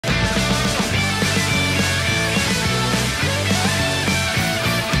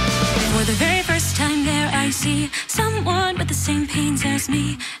I see someone with the same pains as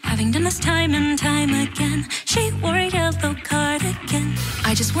me, having done this time and time again. She wore a yellow cardigan.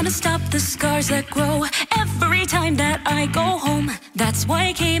 I just wanna stop the scars that grow every time that I go home. That's why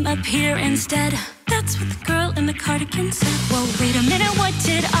I came up here instead. That's what the girl in the cardigan said. Whoa, wait a minute, what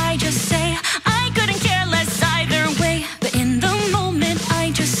did I just say? I couldn't care less either way, but in the moment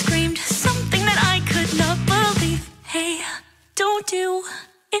I just screamed something that I could not believe. Hey, don't do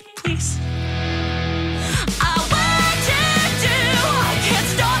it, please.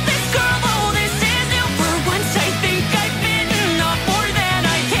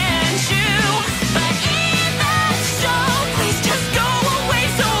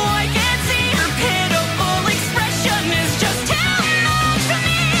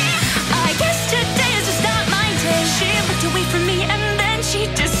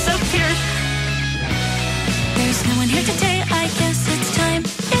 No one here today, I guess it's time.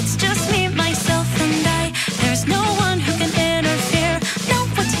 It's just me, myself, and I. There's no one who can interfere. No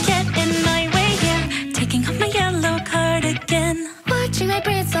one to get in my way here. Taking off my yellow cardigan, watching my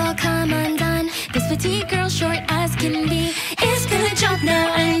braids all come undone. This petite girl, short as can be, is gonna jump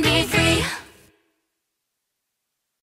now.